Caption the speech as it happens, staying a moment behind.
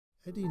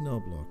Eddie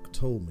Knobloch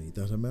told me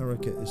that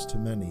America is to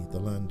many the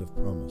land of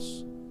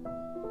promise,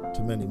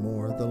 to many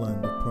more the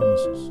land of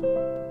promises.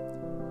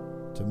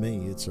 To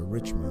me, it's a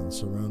rich man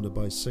surrounded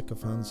by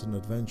sycophants and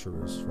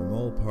adventurers from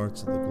all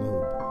parts of the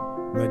globe,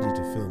 ready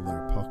to fill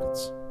their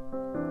pockets.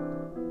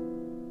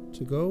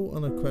 To go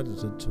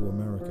unaccredited to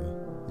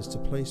America is to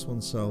place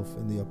oneself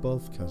in the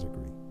above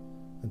category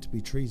and to be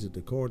treated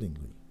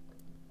accordingly.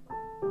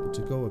 But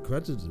to go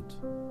accredited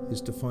is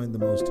to find the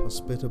most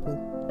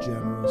hospitable,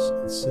 generous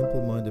and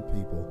simple-minded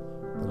people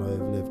that I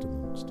have lived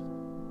amongst.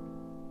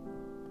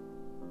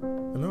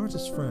 An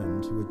artist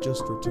friend who had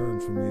just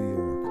returned from New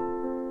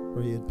York,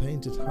 where he had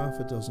painted half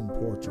a dozen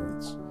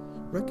portraits,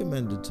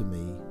 recommended to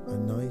me a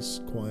nice,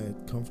 quiet,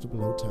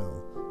 comfortable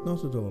hotel,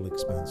 not at all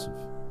expensive.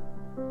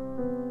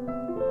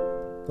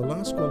 The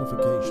last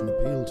qualification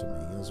appealed to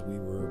me, as we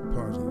were a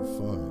party of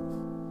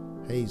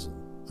 5: Hazel,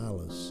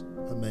 Alice,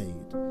 a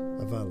maid,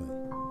 a valet,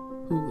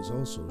 who was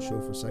also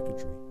chauffeur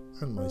secretary,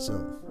 and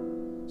myself,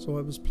 so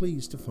I was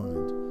pleased to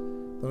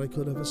find that I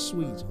could have a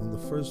suite on the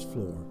first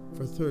floor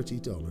for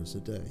 $30 a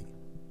day.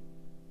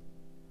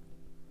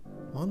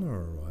 On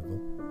our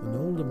arrival, an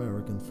old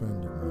American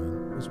friend of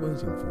mine was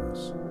waiting for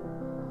us.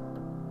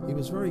 He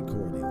was very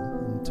cordial,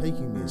 and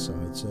taking me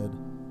aside said,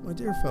 "My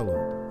dear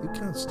fellow, you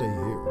can't stay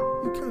here.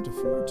 You can't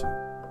afford to."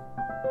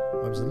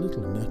 I was a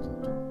little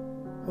nettled.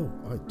 "Oh,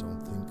 I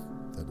don't think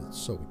that it's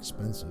so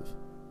expensive."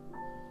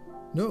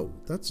 "No,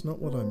 that's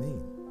not what I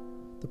mean.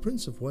 The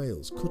Prince of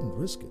Wales couldn't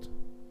risk it.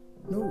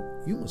 No,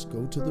 you must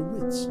go to the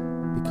Ritz,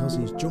 because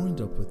he's joined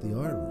up with the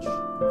Irish,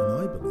 and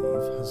I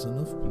believe has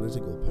enough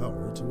political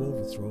power to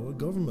overthrow a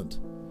government.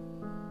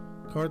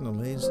 Cardinal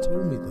Hayes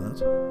told me that,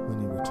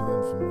 when he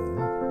returned from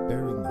Rome,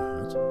 bearing the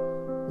hat.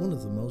 One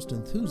of the most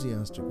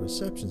enthusiastic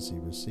receptions he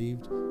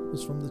received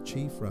was from the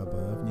chief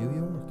rabbi of New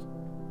York."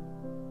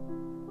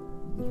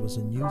 It was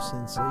a new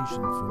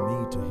sensation for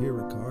me to hear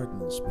a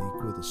cardinal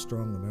speak with a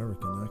strong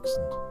American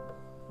accent.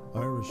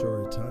 Irish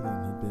or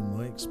Italian had been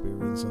my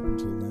experience up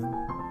until then.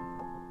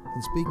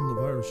 And speaking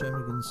of Irish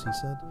immigrants, he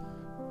said,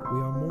 "We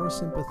are more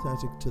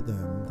sympathetic to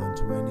them than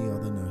to any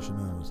other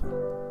nationality."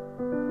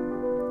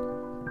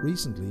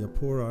 Recently, a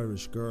poor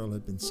Irish girl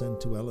had been sent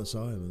to Ellis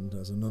Island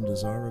as an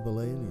undesirable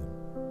alien.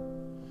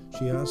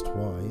 She asked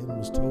why and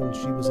was told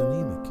she was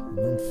anemic and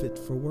unfit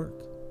for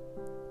work.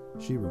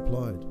 She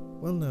replied,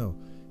 "Well now,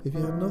 if you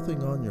had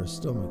nothing on your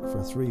stomach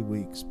for 3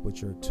 weeks but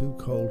your 2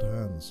 cold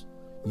hands,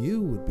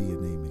 you would be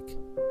anemic."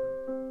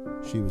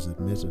 She was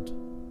admitted.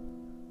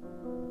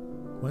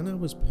 When I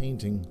was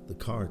painting the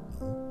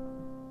Cardinal,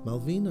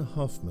 Malvina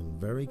Hoffman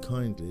very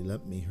kindly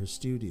lent me her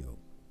studio.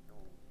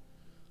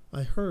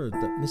 I heard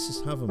that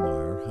Mrs.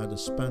 Havemeyer had a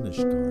Spanish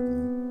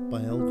Cardinal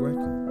by El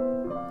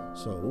Greco,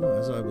 so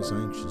as I was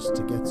anxious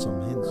to get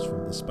some hints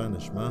from the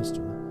Spanish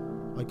master,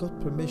 I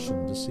got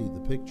permission to see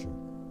the picture.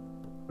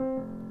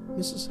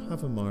 Mrs.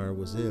 Havemeyer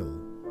was ill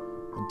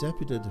and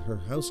deputed her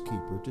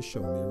housekeeper to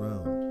show me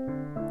around.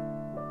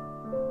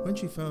 When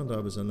she found I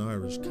was an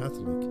Irish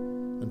Catholic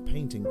and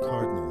painting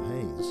Cardinal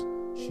Hayes,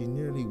 she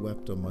nearly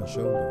wept on my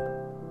shoulder.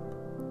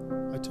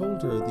 I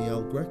told her the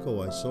El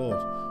Greco I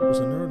sought was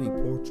an early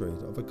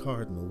portrait of a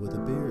cardinal with a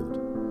beard.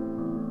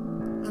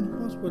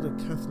 "And what would a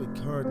Catholic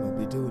cardinal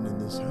be doing in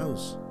this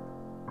house?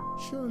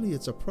 Surely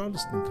it's a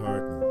Protestant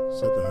cardinal,"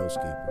 said the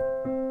housekeeper.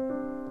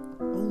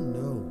 "Oh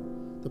no,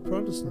 the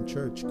Protestant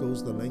church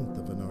goes the length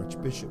of an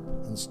archbishop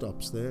and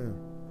stops there.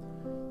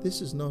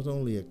 This is not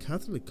only a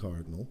Catholic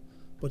cardinal,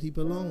 but he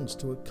belongs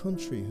to a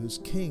country whose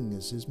king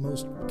is His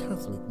Most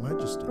Catholic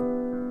Majesty."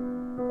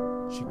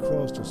 She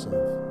crossed herself.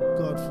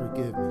 "God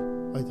forgive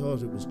me, I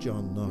thought it was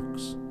John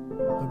Knox."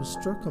 I was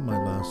struck on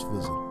my last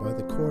visit by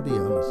the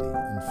cordiality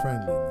and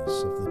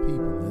friendliness of the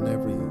people in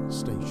every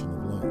station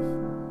of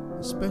life,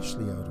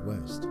 especially out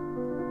west.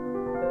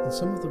 In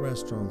some of the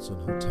restaurants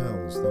and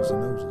hotels there's a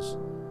notice,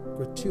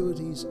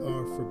 "Gratuities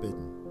are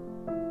forbidden."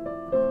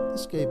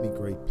 This gave me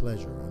great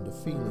pleasure and a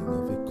feeling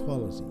of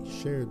equality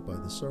shared by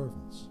the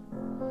servants.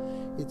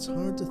 It's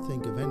hard to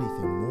think of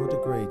anything more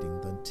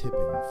degrading than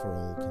tipping for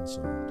all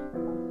concerned.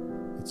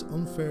 It's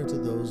unfair to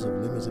those of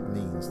limited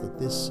means that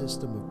this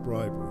system of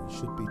bribery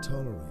should be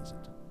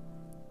tolerated.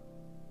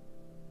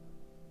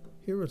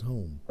 Here at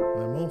home,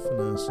 I am often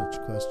asked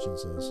such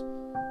questions as,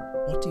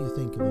 "What do you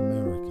think of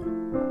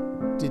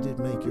America? Did it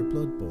make your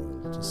blood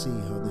boil to see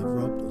how they've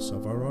robbed us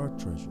of our art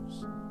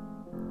treasures?"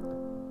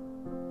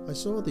 I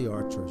saw the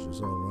art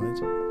treasures all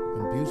right,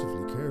 and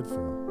beautifully cared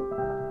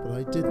for, but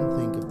I didn't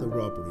think of the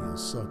robbery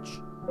as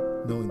such,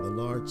 knowing the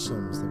large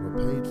sums that were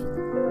paid for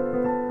them.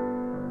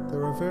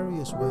 There are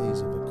various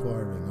ways of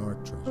acquiring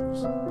art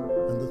treasures,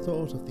 and the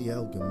thought of the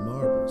Elgin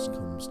marbles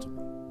comes to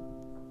me.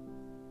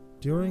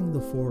 During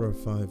the 4 or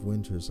 5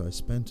 winters I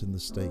spent in the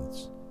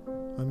States,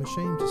 I'm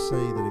ashamed to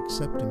say that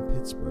except in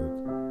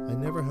Pittsburgh, I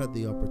never had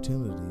the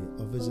opportunity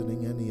of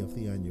visiting any of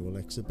the annual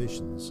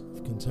exhibitions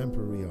of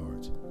contemporary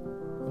art,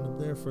 and am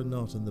therefore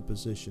not in the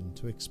position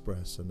to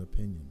express an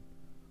opinion,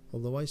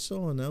 although I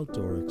saw an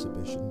outdoor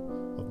exhibition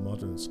of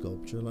modern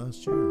sculpture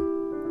last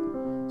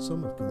year,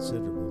 some of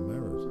considerable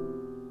merit,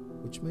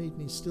 which made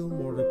me still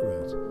more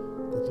regret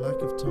lack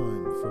of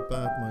time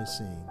forbade my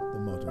seeing the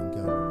modern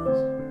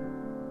galleries.